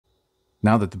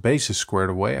Now that the base is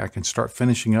squared away, I can start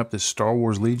finishing up this Star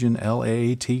Wars Legion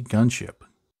LAAT gunship.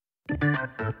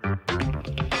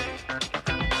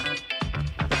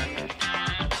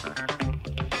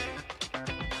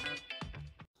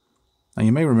 Now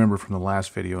you may remember from the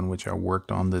last video in which I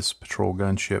worked on this patrol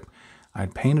gunship, I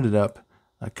had painted it up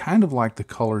kind of like the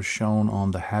colors shown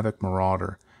on the Havoc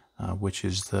Marauder, which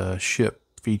is the ship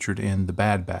featured in the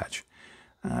Bad Batch.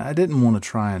 I didn't want to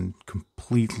try and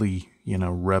completely,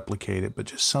 replicate it, but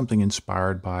just something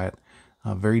inspired by it.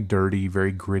 Very dirty,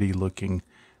 very gritty looking,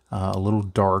 a little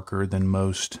darker than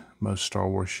most Star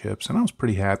Wars ships, and I was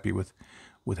pretty happy with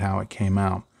how it came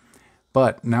out.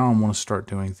 But now I want to start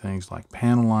doing things like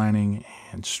panel lining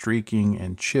and streaking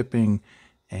and chipping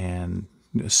and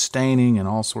staining and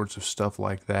all sorts of stuff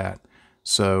like that.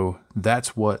 So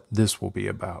that's what this will be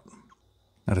about.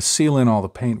 Now to seal in all the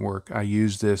paintwork, I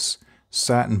use this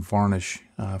satin varnish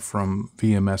from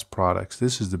VMS products.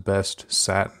 This is the best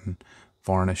satin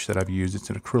varnish that I've used. It's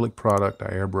an acrylic product.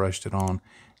 I airbrushed it on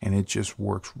and it just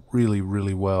works really,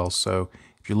 really well. So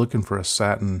if you're looking for a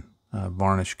satin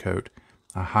varnish coat,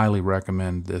 I highly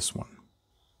recommend this one.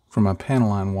 For my panel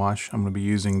line wash, I'm going to be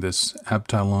using this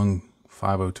Abteilung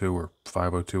 502 or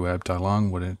 502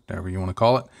 Abteilung, whatever you want to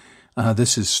call it.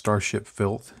 This is Starship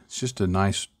Filth. It's just a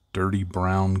nice dirty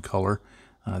brown color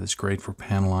that's great for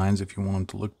panel lines if you want them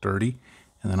to look dirty.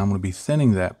 And then I'm going to be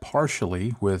thinning that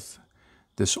partially with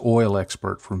this Oil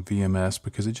Expert from VMS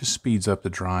because it just speeds up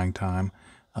the drying time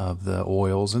of the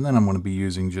oils. And then I'm going to be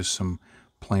using just some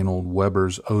plain old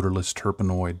Weber's odorless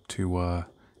terpenoid to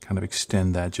kind of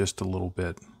extend that just a little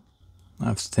bit.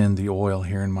 I've thinned the oil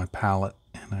here in my palette,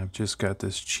 and I've just got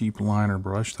this cheap liner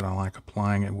brush that I like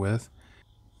applying it with.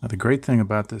 Now the great thing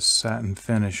about this satin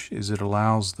finish is it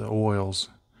allows the oils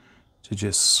to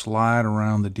just slide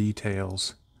around the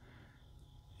details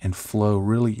and flow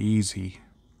really easy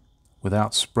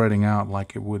without spreading out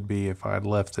like it would be if I had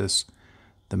left this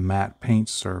the matte paint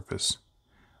surface.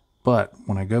 But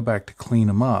when I go back to clean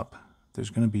them up,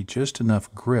 there's going to be just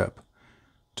enough grip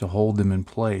to hold them in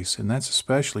place. And that's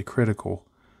especially critical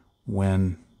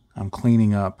when I'm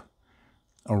cleaning up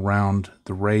around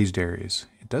the raised areas.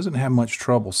 It doesn't have much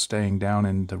trouble staying down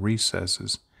in the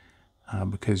recesses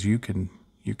because you can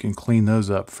clean those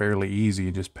up fairly easy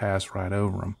and just pass right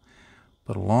over them.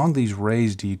 But along these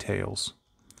raised details,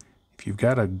 if you've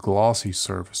got a glossy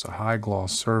surface, a high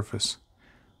gloss surface,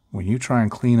 when you try and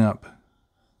clean up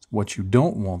what you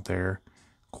don't want there,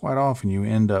 quite often you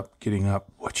end up getting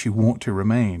up what you want to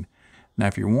remain. Now,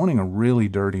 if you're wanting a really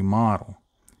dirty model,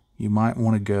 you might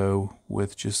want to go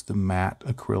with just the matte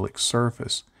acrylic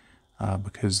surface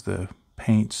because the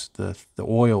paints, the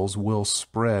oils will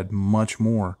spread much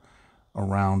more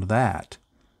around that.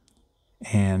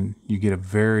 And you get a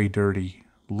very dirty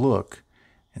look,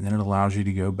 and then it allows you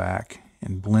to go back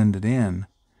and blend it in.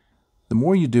 The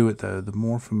more you do it, though, the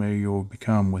more familiar you'll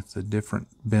become with the different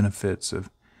benefits of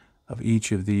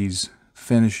each of these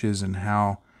finishes and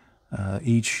how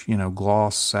each,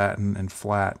 gloss, satin, and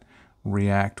flat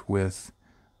react with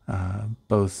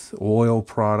both oil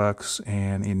products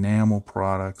and enamel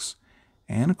products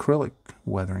and acrylic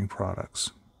weathering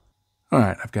products. All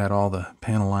right, I've got all the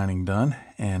panel lining done,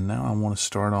 and now I want to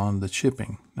start on the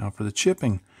chipping. Now for the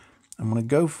chipping, I'm going to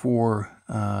go for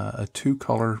a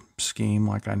two-color scheme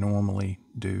like I normally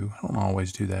do. I don't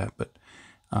always do that, but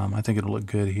I think it'll look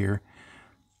good here.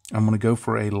 I'm going to go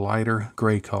for a lighter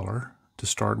gray color to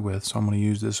start with, so I'm going to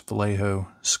use this Vallejo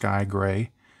Sky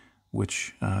Gray,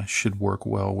 which should work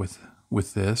well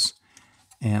with this.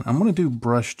 And I'm going to do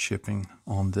brush chipping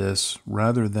on this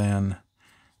rather than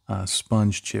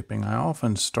sponge chipping. I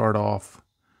often start off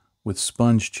with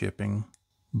sponge chipping,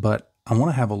 but I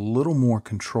want to have a little more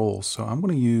control, so I'm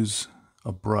going to use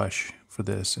a brush for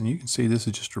this. And you can see this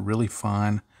is just a really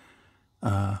fine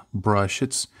brush.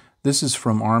 This is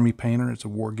from Army Painter. It's a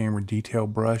Wargamer detail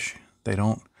brush. They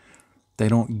don't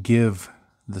give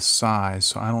the size,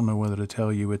 so I don't know whether to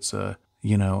tell you it's a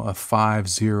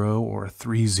 5-0 or a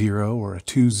 3-0 or a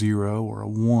 2-0 or a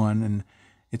 1, and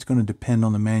it's going to depend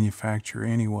on the manufacturer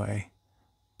anyway.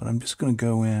 But I'm just going to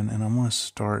go in and I'm going to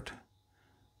start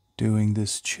doing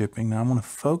this chipping. Now I'm going to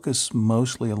focus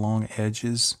mostly along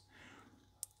edges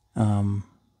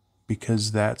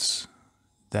because that's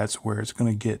where it's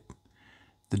going to get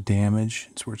the damage.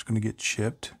 It's where it's going to get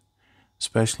chipped,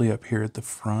 especially up here at the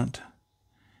front.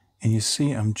 And you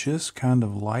see I'm just kind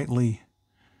of lightly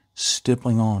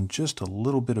stippling on just a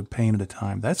little bit of paint at a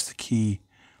time. That's the key,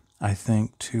 I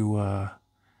think, to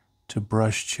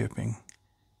brush chipping,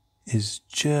 is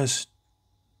just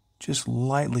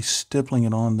lightly stippling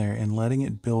it on there and letting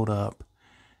it build up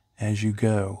as you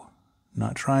go.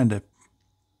 Not trying to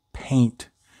paint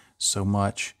so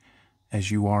much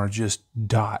as you are just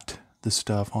dot the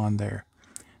stuff on there.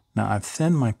 Now I've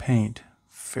thinned my paint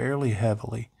fairly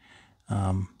heavily.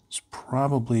 It's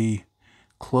probably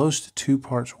close to 2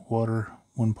 parts water,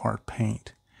 1 part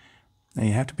paint. Now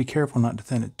you have to be careful not to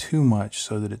thin it too much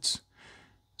so that it's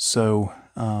so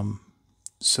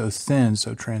thin,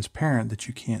 so transparent that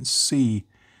you can't see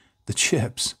the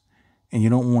chips, and you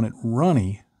don't want it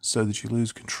runny so that you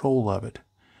lose control of it.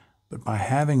 But by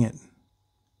having it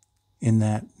in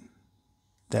that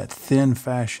thin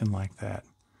fashion like that,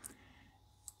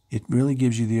 it really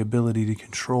gives you the ability to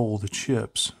control the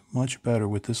chips much better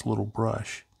with this little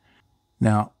brush.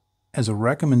 Now, as a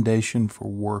recommendation for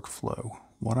workflow,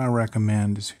 what I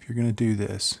recommend is, if you're going to do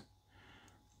this,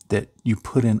 that you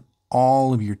put in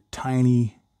all of your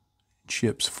tiny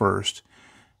chips first.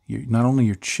 Not only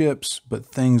your chips, but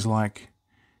things like,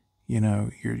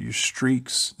 your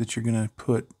streaks that you're going to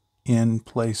put in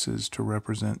places to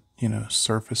represent,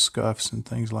 surface scuffs and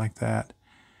things like that.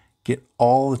 Get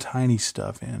all the tiny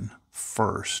stuff in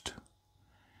first.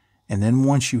 And then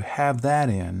once you have that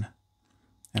in,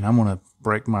 and I'm going to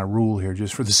break my rule here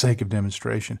just for the sake of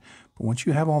demonstration, but once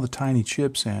you have all the tiny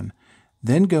chips in,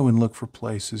 then go and look for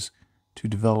places to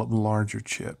develop larger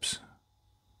chips.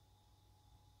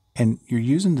 And you're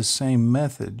using the same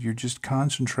method. You're just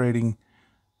concentrating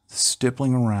the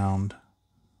stippling around,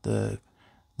 the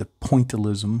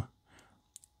pointillism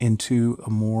into a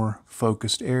more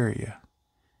focused area.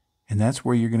 And that's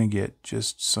where you're going to get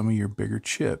just some of your bigger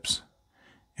chips.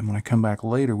 And when I come back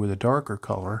later with a darker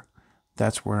color,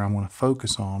 that's where I'm going to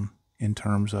focus on in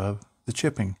terms of the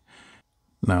chipping.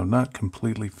 Now, not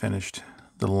completely finished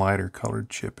the lighter colored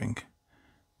chipping,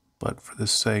 but for the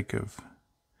sake of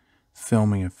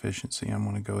filming efficiency, I'm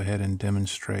going to go ahead and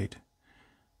demonstrate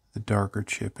the darker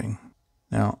chipping.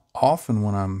 Now, often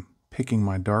when I'm picking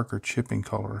my darker chipping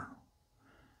color,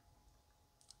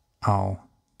 I'll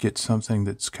get something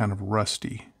that's kind of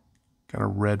rusty, got a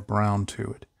red-brown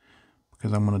to it,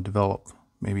 because I'm going to develop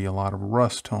maybe a lot of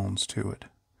rust tones to it.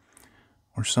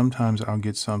 Or sometimes I'll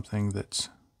get something that's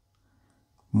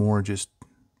more just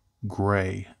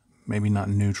gray, maybe not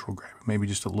neutral gray, but maybe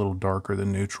just a little darker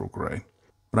than neutral gray.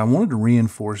 But I wanted to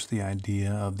reinforce the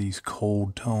idea of these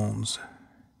cold tones,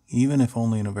 even if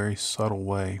only in a very subtle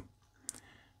way.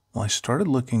 Well, I started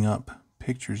looking up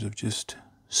pictures of just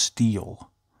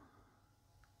steel.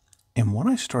 And what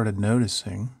I started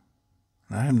noticing,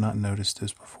 and I have not noticed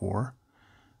this before,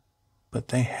 but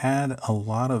they had a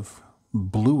lot of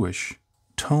bluish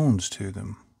tones to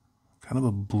them, kind of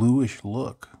a bluish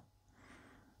look.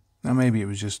 Now maybe it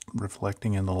was just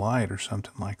reflecting in the light or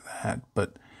something like that,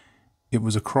 but it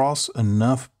was across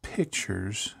enough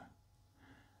pictures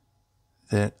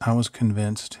that I was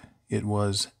convinced it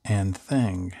was an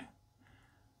thing.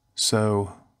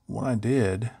 So what I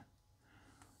did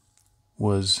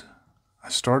was I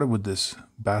started with this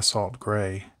basalt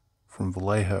gray from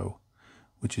Vallejo,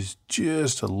 which is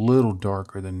just a little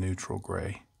darker than neutral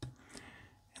gray.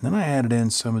 And then I added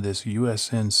in some of this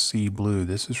USNC blue.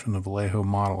 This is from the Vallejo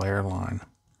model airline.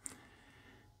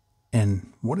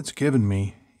 And what it's given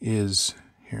me is,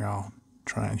 here I'll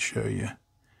try and show you.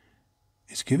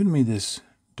 It's given me this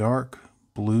dark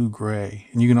blue-gray.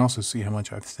 And you can also see how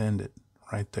much I've thinned it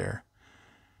right there.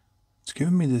 It's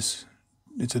given me this,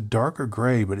 it's a darker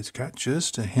gray, but it's got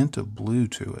just a hint of blue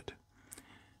to it.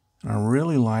 And I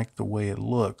really like the way it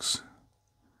looks.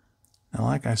 Now,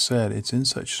 like I said, it's in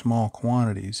such small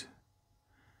quantities,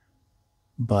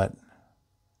 but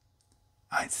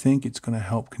I think it's going to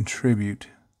help contribute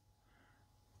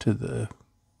to the,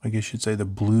 I guess you'd say, the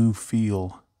blue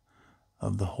feel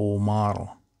of the whole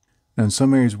model. Now, in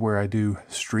some areas where I do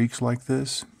streaks like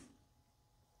this,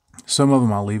 some of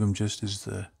them I'll leave them just as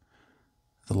the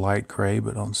light gray,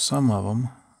 but on some of them,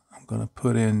 I'm going to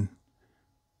put in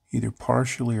either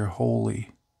partially or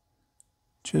wholly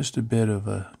just a bit of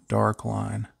a dark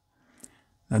line.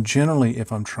 Now, generally,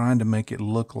 if I'm trying to make it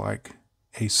look like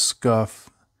a scuff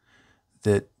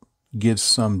that gives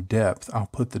some depth, I'll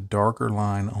put the darker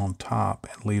line on top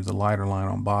and leave the lighter line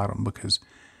on bottom, because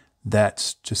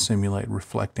that's to simulate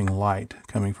reflecting light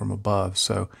coming from above.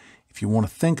 So if you want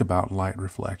to think about light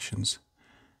reflections,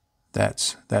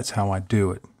 that's how I do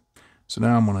it. So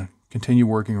now I'm going to continue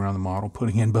working around the model,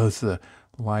 putting in both the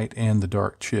light and the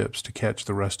dark chips to catch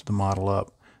the rest of the model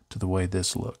up to the way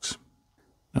this looks.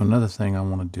 Now, another thing I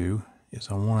want to do is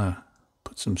I want to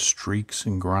put some streaks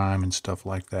and grime and stuff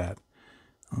like that.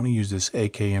 I'm going to use this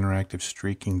AK Interactive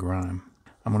Streaking Grime.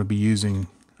 I'm going to be using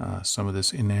some of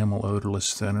this enamel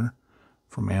odorless thinner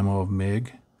from Ammo of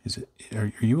MIG.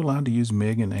 Are you allowed to use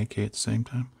MIG and AK at the same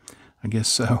time? I guess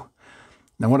so.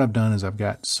 Now what I've done is I've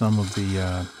got some of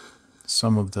the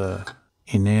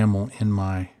enamel in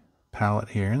my palette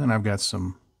here, and then I've got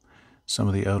some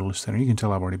of the odorless thinner. You can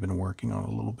tell I've already been working on it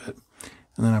a little bit.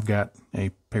 And then I've got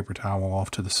a paper towel off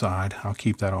to the side. I'll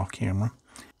keep that off camera.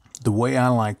 The way I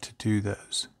like to do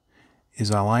those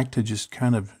is I like to just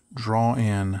kind of draw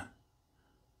in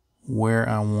where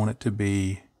I want it to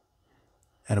be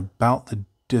at about the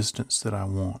distance that I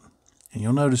want. And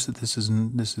you'll notice that this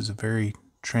is a very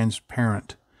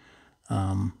transparent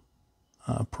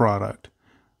product,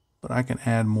 but I can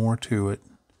add more to it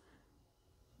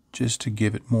just to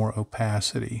give it more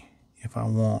opacity if I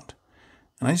want.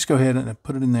 And I just go ahead and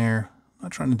put it in there. I'm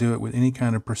not trying to do it with any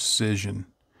kind of precision.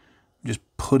 I'm just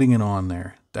putting it on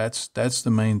there. That's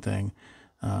the main thing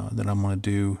that I'm going to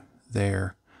do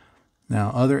there.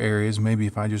 Now other areas, maybe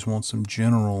if I just want some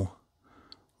general,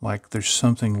 like there's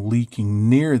something leaking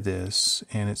near this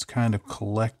and it's kind of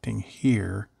collecting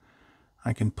here,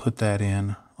 I can put that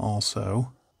in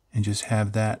also and just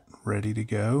have that ready to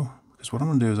go. Because what I'm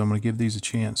going to do is I'm going to give these a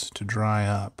chance to dry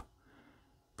up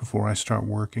before I start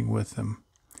working with them.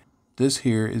 This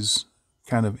here is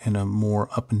kind of in a more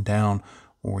up and down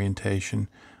orientation,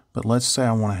 but let's say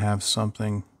I want to have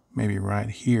something maybe right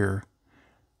here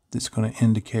that's going to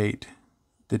indicate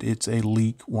that it's a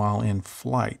leak while in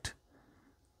flight,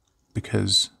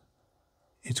 because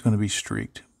it's going to be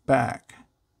streaked back.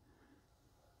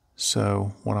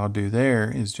 So what I'll do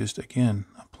there is just, again,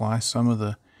 apply some of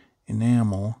the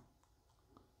enamel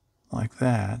like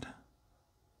that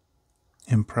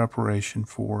in preparation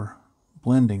for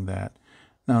blending that.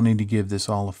 Now I need to give this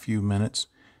all a few minutes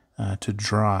to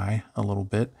dry a little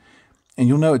bit. And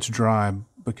you'll know it's dry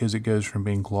because it goes from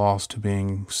being gloss to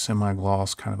being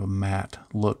semi-gloss, kind of a matte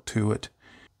look to it.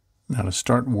 Now to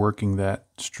start working that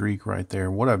streak right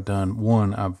there, what I've done,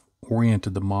 one, I've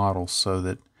oriented the model so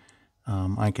that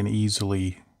I can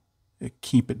easily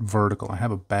keep it vertical. I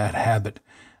have a bad habit.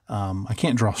 I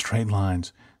can't draw straight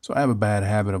lines. So I have a bad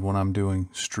habit of when I'm doing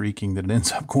streaking that it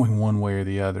ends up going one way or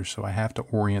the other. So I have to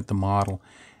orient the model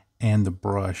and the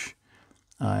brush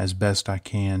as best I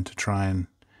can to try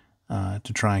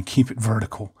and keep it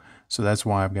vertical. So that's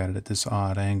why I've got it at this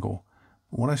odd angle.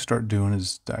 What I start doing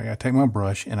is I take my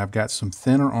brush and I've got some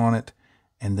thinner on it,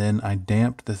 and then I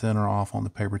damped the thinner off on the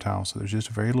paper towel. So there's just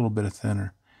a very little bit of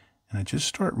thinner. And I just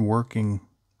start working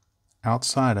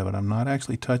outside of it. I'm not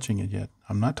actually touching it yet.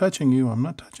 I'm not touching you. I'm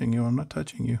not touching you. I'm not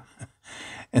touching you.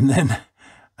 And then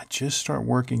I just start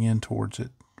working in towards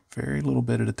it, very little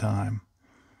bit at a time.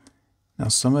 Now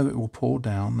some of it will pull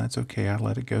down. That's okay. I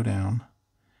let it go down.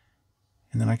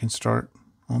 And then I can start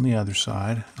on the other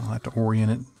side. I'll have to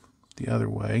orient it the other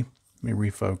way. Let me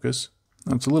refocus.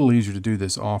 Now it's a little easier to do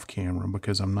this off camera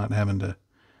because I'm not having to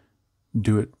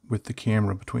do it with the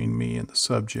camera between me and the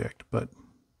subject, but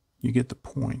you get the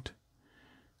point.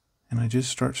 And I just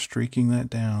start streaking that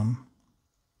down.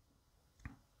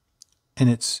 And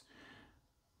it's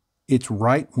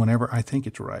right whenever I think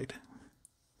it's right.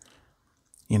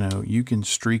 You know, you can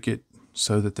streak it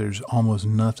so that there's almost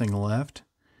nothing left.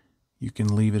 You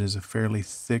can leave it as a fairly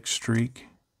thick streak.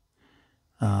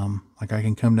 Like I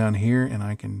can come down here and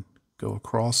I can go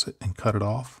across it and cut it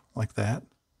off like that.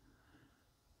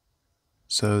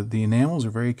 So the enamels are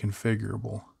very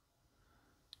configurable,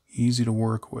 easy to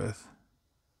work with.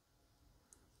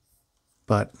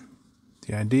 But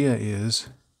the idea is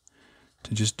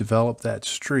to just develop that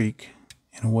streak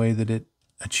in a way that it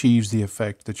achieves the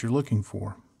effect that you're looking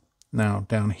for. Now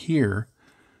down here,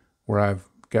 where I've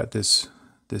got this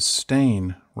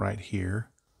stain right here,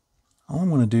 all I'm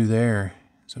going to do there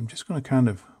is I'm just going to kind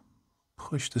of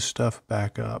push the stuff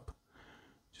back up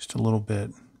just a little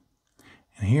bit.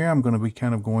 And here I'm going to be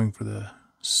kind of going for the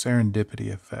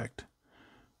serendipity effect.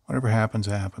 Whatever happens,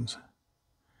 happens.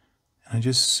 And I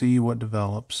just see what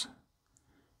develops.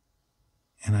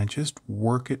 And I just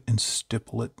work it and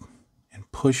stipple it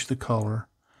and push the color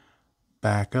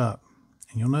back up.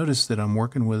 And you'll notice that I'm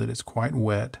working with it. It's quite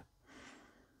wet.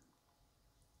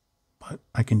 But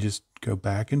I can just go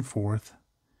back and forth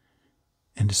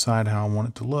and decide how I want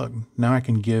it to look. Now I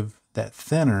can give that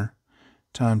thinner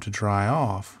time to dry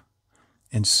off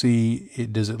and see,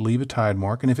 does it leave a tide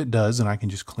mark? And if it does, then I can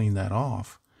just clean that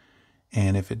off.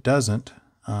 And if it doesn't,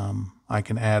 I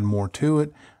can add more to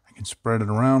it. I can spread it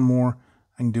around more.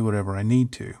 I can do whatever I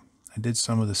need to. I did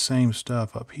some of the same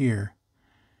stuff up here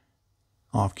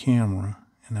off camera,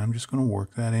 and I'm just going to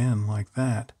work that in like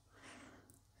that.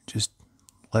 Just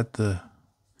let the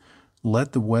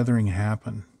weathering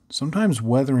happen. Sometimes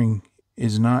weathering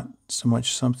is not so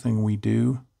much something we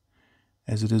do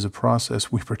as it is a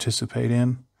process we participate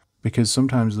in, because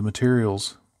sometimes the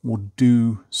materials will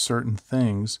do certain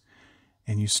things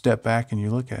and you step back and you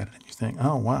look at it and you think,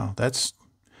 oh wow, that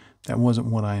wasn't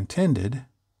what I intended,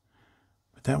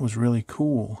 but that was really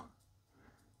cool.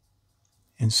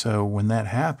 And so when that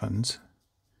happens,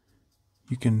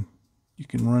 you can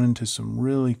run into some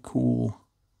really cool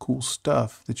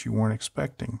stuff that you weren't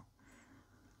expecting.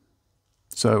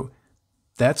 So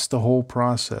that's the whole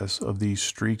process of these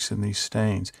streaks and these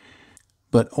stains.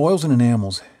 But oils and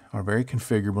enamels are very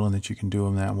configurable in that you can do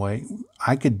them that way.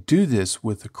 I could do this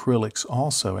with acrylics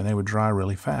also, and they would dry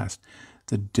really fast.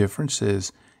 The difference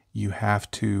is you have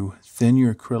to thin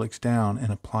your acrylics down and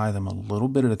apply them a little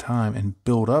bit at a time and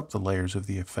build up the layers of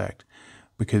the effect.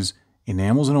 Because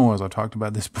enamels and oils, I've talked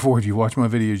about this before. If you watch my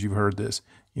videos, you've heard this.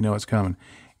 You know it's coming.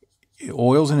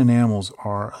 Oils and enamels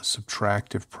are a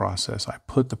subtractive process. I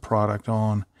put the product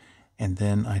on and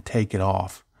then I take it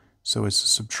off. So it's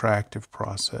a subtractive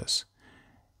process.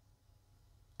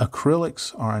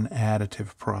 Acrylics are an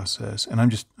additive process, and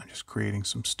I'm just creating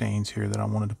some stains here that I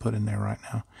wanted to put in there right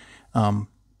now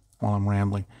while I'm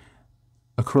rambling.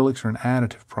 Acrylics are an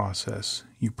additive process.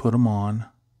 You put them on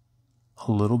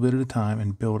a little bit at a time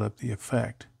and build up the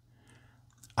effect.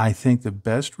 I think the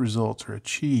best results are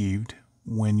achieved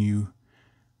when you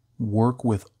work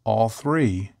with all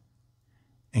three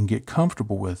and get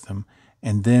comfortable with them,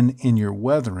 and then in your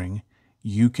weathering,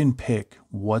 you can pick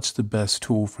what's the best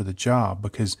tool for the job.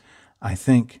 Because I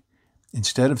think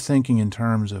instead of thinking in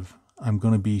terms of I'm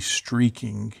going to be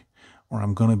streaking or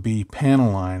I'm going to be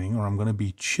panel lining or I'm going to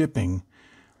be chipping,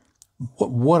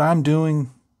 what I'm doing,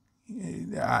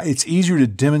 it's easier to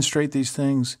demonstrate these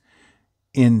things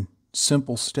in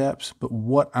simple steps, but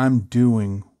what I'm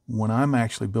doing when I'm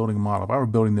actually building a model, if I were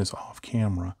building this off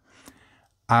camera,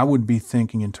 I would be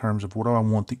thinking in terms of what do I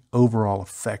want the overall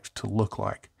effect to look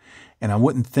like. And I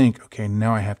wouldn't think, okay,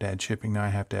 now I have to add chipping, now I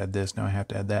have to add this, now I have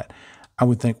to add that. I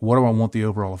would think, what do I want the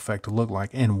overall effect to look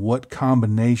like? And what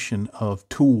combination of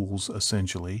tools,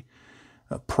 essentially,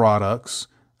 products,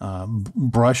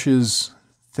 brushes,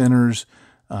 thinners,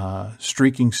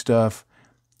 streaking stuff,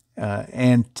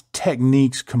 and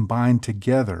techniques combined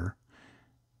together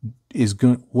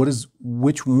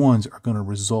which ones are going to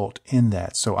result in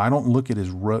that. So I don't look at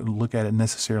it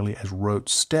necessarily as rote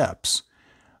steps,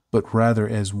 but rather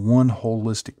as one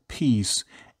holistic piece,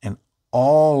 and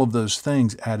all of those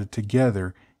things added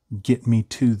together get me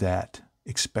to that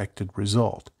expected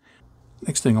result.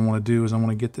 Next thing I want to do is I want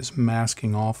to get this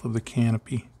masking off of the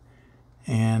canopy,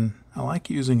 and I like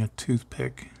using a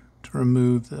toothpick to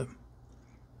remove the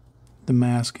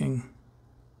masking.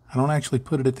 I don't actually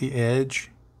put it at the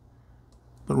edge,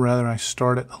 but rather I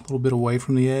start it a little bit away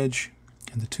from the edge,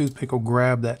 and the toothpick will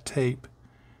grab that tape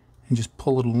and just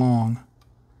pull it along,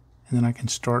 and then I can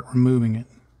start removing it.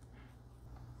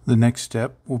 The next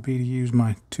step will be to use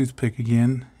my toothpick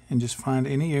again and just find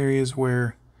any areas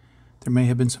where there may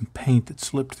have been some paint that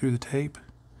slipped through the tape,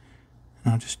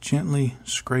 and I'll just gently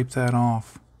scrape that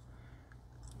off.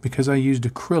 Because I used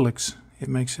acrylics, it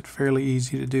makes it fairly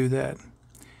easy to do that.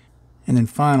 And then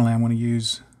finally, I'm going to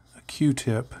use a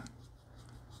Q-tip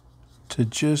to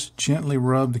just gently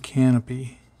rub the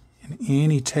canopy, and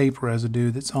any tape residue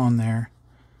that's on there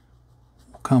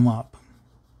will come up.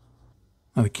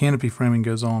 Now the canopy framing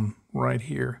goes on right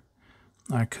here.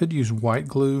 I could use white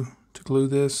glue to glue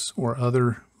this or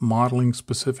other modeling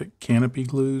specific canopy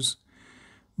glues,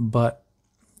 but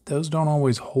those don't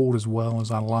always hold as well as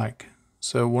I like.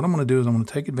 So what I'm going to do is I'm going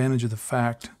to take advantage of the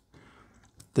fact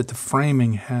that the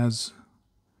framing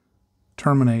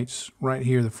terminates right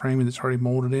here, the framing that's already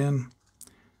molded in.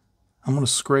 I'm going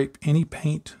to scrape any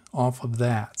paint off of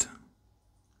that,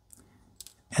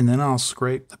 and then I'll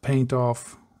scrape the paint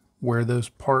off where those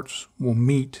parts will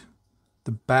meet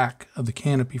the back of the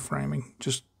canopy framing,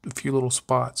 just a few little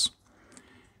spots.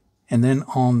 And then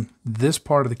on this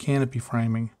part of the canopy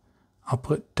framing, I'll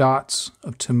put dots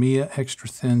of Tamiya extra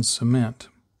thin cement,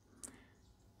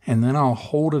 and then I'll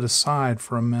hold it aside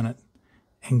for a minute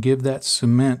and give that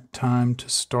cement time to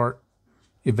start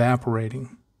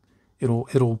evaporating.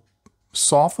 It'll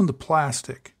soften the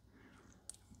plastic,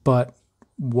 but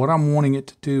what I'm wanting it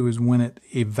to do is when it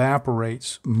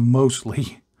evaporates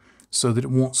mostly, so that it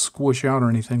won't squish out or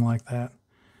anything like that,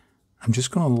 I'm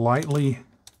just going to lightly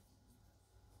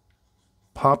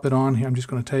pop it on here. I'm just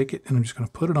going to take it and I'm just going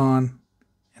to put it on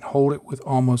and hold it with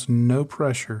almost no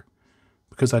pressure,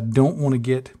 because I don't want to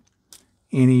get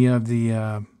any of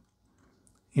the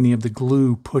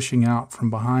glue pushing out from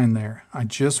behind there. I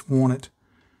just want it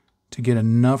to get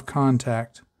enough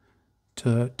contact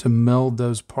to meld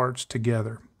those parts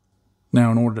together.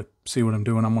 Now, in order to see what I'm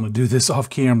doing, I'm going to do this off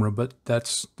camera, but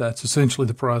that's essentially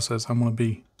the process I'm going to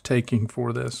be taking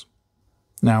for this.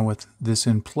 Now, with this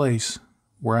in place,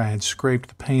 where I had scraped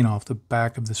the paint off the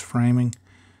back of this framing,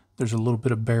 there's a little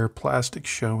bit of bare plastic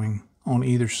showing on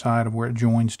either side of where it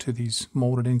joins to these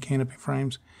molded in canopy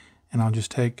frames. And I'll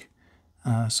just take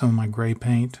some of my gray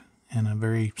paint and a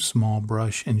very small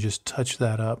brush and just touch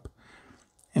that up.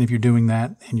 And if you're doing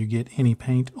that and you get any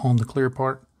paint on the clear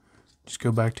part, just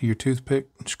go back to your toothpick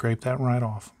and scrape that right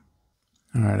off.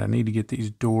 All right, I need to get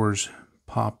these doors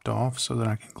popped off so that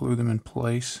I can glue them in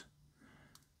place.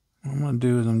 What I'm going to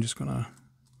do is I'm just going to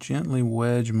gently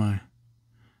wedge my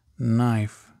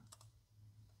knife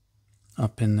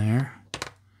up in there.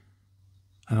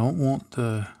 I don't want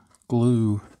the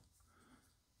glue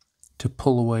to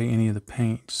pull away any of the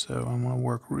paint, so I'm going to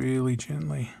work really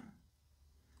gently.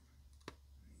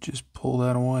 Just pull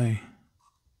that away.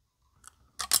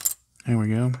 There we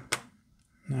go.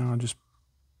 Now I'll just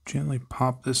gently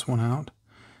pop this one out.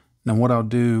 Now what I'll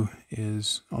do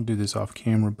is, I'll do this off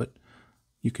camera, but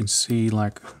you can see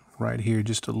like right here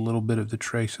just a little bit of the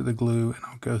trace of the glue, and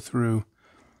I'll go through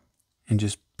and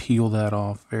just peel that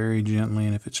off very gently.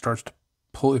 And if it starts to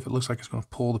pull, if it looks like it's going to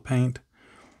pull the paint,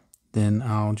 then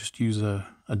I'll just use a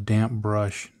damp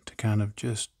brush to kind of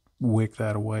just wick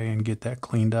that away and get that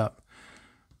cleaned up.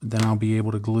 Then I'll be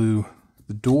able to glue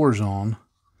the doors on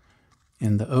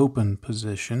in the open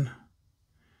position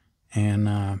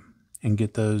and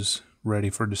get those ready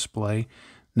for display.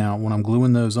 Now, when I'm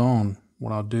gluing those on,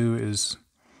 what I'll do is,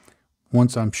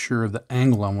 once I'm sure of the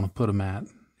angle I want to put them at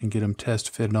and get them test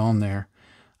fitted on there,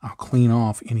 I'll clean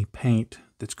off any paint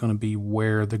that's going to be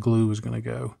where the glue is going to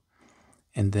go.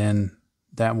 And then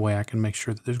that way I can make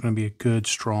sure that there's going to be a good,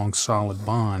 strong, solid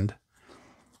bond,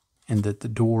 and that the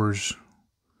doors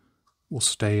will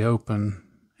stay open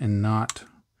and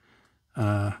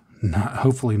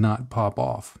hopefully not pop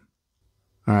off.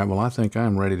 All right, well, I think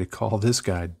I'm ready to call this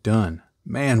guy done.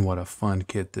 Man, what a fun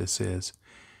kit this is.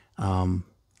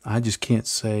 I just can't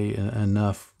say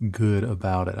enough good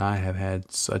about it. I have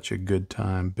had such a good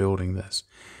time building this.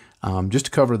 Just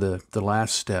to cover the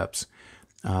last steps,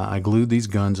 I glued these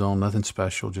guns on, nothing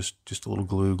special, just a little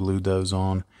glue, glued those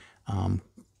on,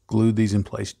 glued these in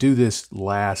place. Do this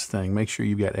last thing. Make sure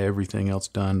you've got everything else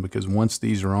done, because once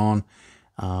these are on,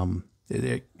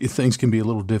 things can be a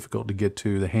little difficult to get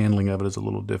to. The handling of it is a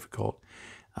little difficult.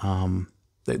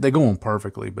 They go on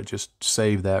perfectly, but just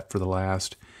save that for the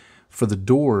last. For the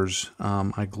doors,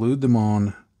 I glued them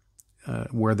on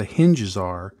where the hinges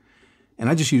are, and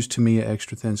I just used Tamiya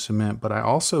extra thin cement, but I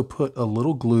also put a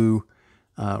little glue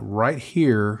right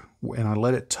here, and I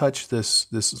let it touch this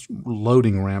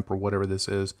loading ramp or whatever this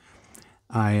is.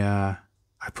 I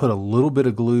put a little bit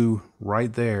of glue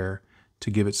right there to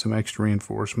give it some extra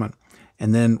reinforcement.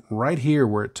 And then right here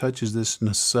where it touches this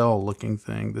nacelle looking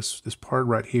thing, this part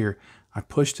right here, I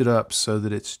pushed it up so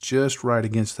that it's just right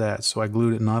against that. So I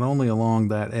glued it not only along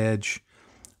that edge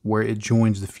where it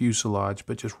joins the fuselage,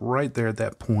 but just right there at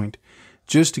that point,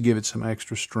 just to give it some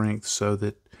extra strength, so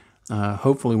that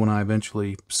hopefully when I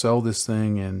eventually sell this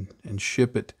thing and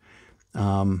ship it,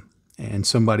 and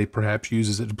somebody perhaps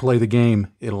uses it to play the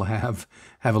game, it'll have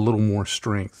a little more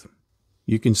strength.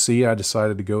 You can see I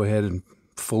decided to go ahead and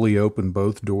fully open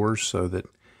both doors so that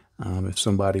if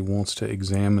somebody wants to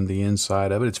examine the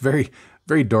inside of it, it's very,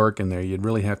 very dark in there. You'd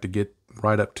really have to get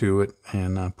right up to it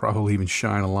and probably even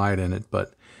shine a light in it,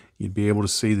 but you'd be able to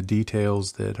see the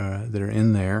details that are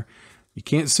in there. You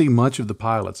can't see much of the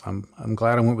pilots. I'm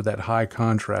glad I went with that high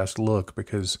contrast look,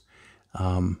 because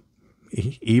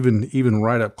even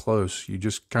right up close, you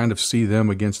just kind of see them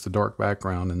against the dark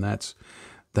background, and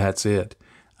that's it.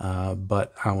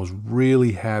 But I was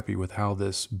really happy with how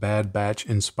this Bad Batch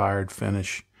inspired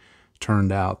finish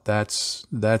turned out. That's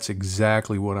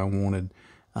exactly what I wanted.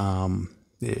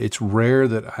 It's rare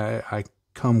that I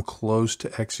come close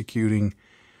to executing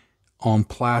on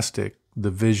plastic the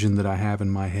vision that I have in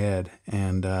my head,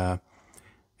 and I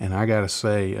gotta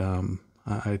say,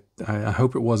 I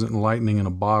hope it wasn't lightning in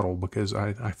a bottle, because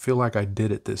I feel like I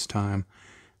did it this time,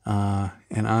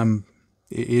 and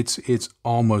it's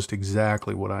almost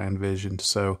exactly what I envisioned.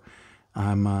 So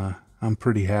I'm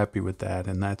pretty happy with that,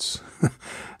 and that's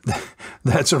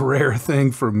that's a rare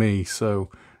thing for me. So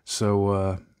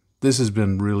this has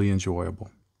been really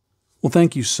enjoyable. Well,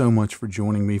 thank you so much for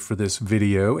joining me for this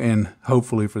video, and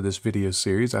hopefully for this video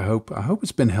series. I hope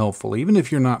it's been helpful, even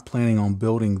if you're not planning on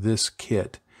building this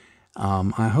kit.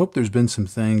 I hope there's been some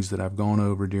things that I've gone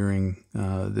over during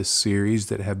this series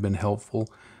that have been helpful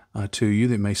to you,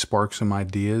 that may spark some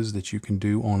ideas that you can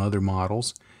do on other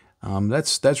models.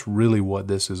 That's really what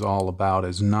this is all about,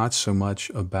 is not so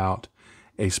much about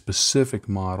a specific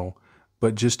model,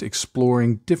 but just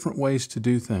exploring different ways to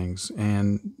do things,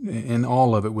 and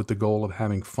all of it with the goal of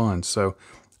having fun. So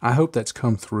I hope that's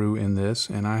come through in this,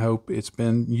 and I hope it's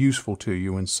been useful to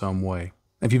you in some way.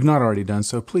 If you've not already done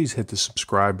so, please hit the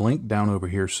subscribe link down over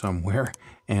here somewhere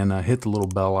and hit the little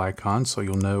bell icon so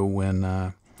you'll know when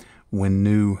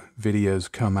new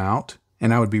videos come out.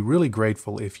 And I would be really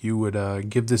grateful if you would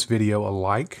give this video a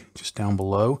like just down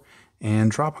below and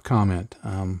drop a comment.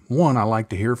 One, I like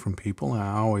to hear from people.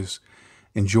 I always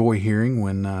enjoy hearing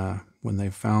when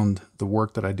they've found the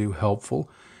work that I do helpful,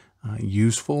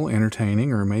 useful,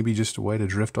 entertaining, or maybe just a way to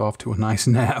drift off to a nice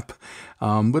nap.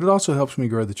 But it also helps me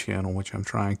grow the channel, which I'm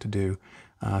trying to do.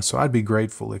 So I'd be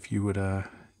grateful if you would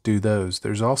do those.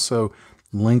 There's also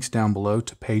links down below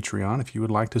to Patreon if you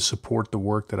would like to support the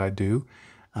work that I do.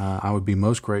 I would be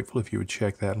most grateful if you would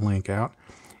check that link out.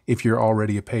 If you're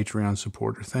already a Patreon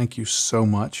supporter, thank you so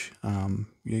much.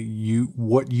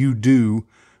 What you do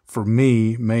for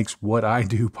me makes what I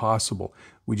do possible.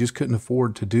 We just couldn't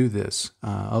afford to do this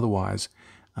otherwise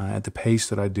at the pace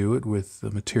that I do it, with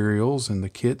the materials and the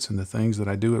kits and the things that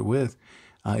I do it with,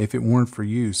 if it weren't for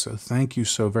you. So thank you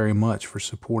so very much for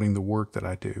supporting the work that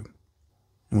I do.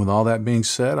 And with all that being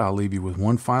said, I'll leave you with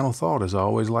one final thought, as I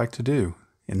always like to do.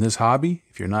 In this hobby,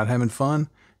 if you're not having fun,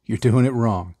 you're doing it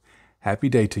wrong. Happy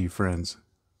day to you, friends.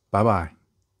 Bye-bye.